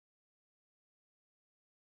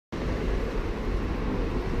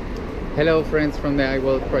Hello friends from the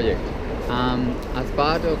aiWORLD project. As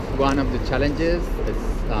part of one of the challenges,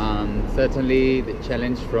 it's certainly the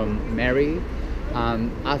challenge from Mary,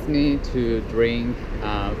 asked me to drink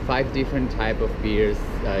 5 different type of beers,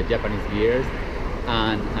 Japanese beers,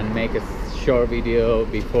 and make a short video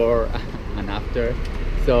before and after.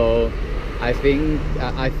 So I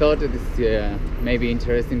thought it is maybe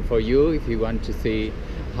interesting for you if you want to see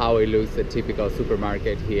how it looks a typical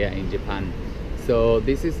supermarket here in Japan. So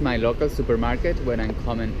this is my local supermarket when I'm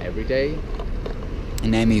coming every day. The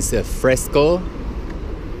name is Fresco,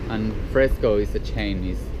 and Fresco is a chain,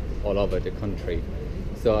 it's all over the country.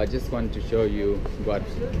 So I just want to show you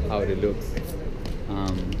how it looks.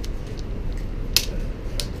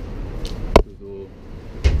 To do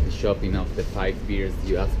the shopping of the 5 beers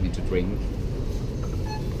you asked me to drink.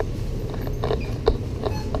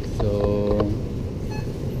 So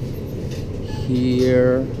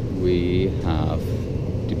here we have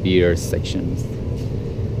the beer sections.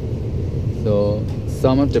 So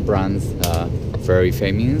some of the brands are very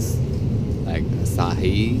famous, like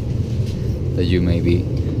Asahi, that you maybe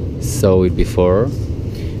saw it before,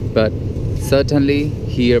 but certainly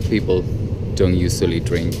here people don't usually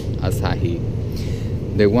drink Asahi.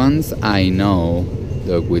 The ones I know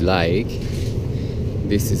that we like,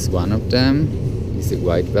 this is one of them. This is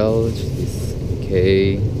White Belge. This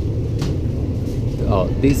okay. Oh,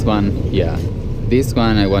 this one, yeah. This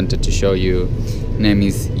one I wanted to show you. Name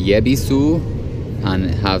is Yebisu, and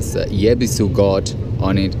it has Yebisu God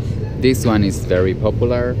on it. This one is very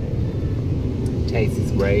popular. Taste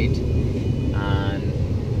is great. And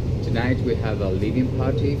tonight we have a living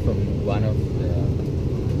party from one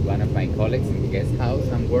of my colleagues in the guest house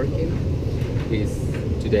I'm working.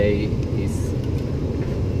 Today is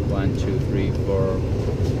 1, 2, 3, 4.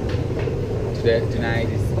 Tonight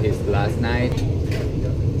is his last night.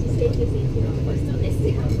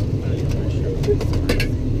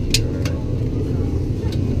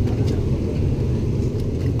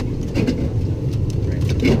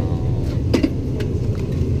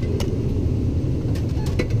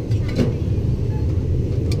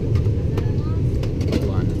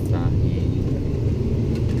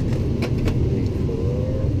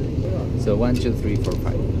 So 1, 2, 3, 4,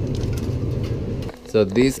 5. So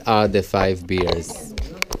these are the 5 beers.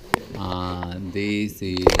 This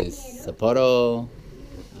is Sapporo,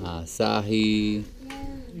 Asahi,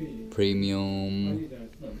 Premium,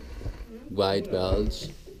 White Belge,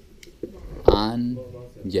 and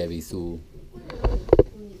Yebisu.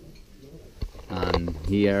 And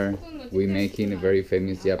here we're making a very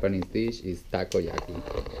famous Japanese dish is takoyaki,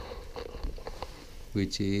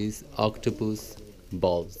 which is octopus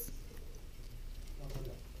balls.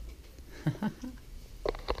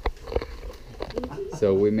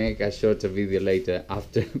 So we make a shorter video later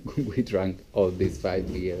after we drank all these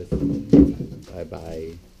 5 beers. Bye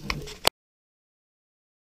bye.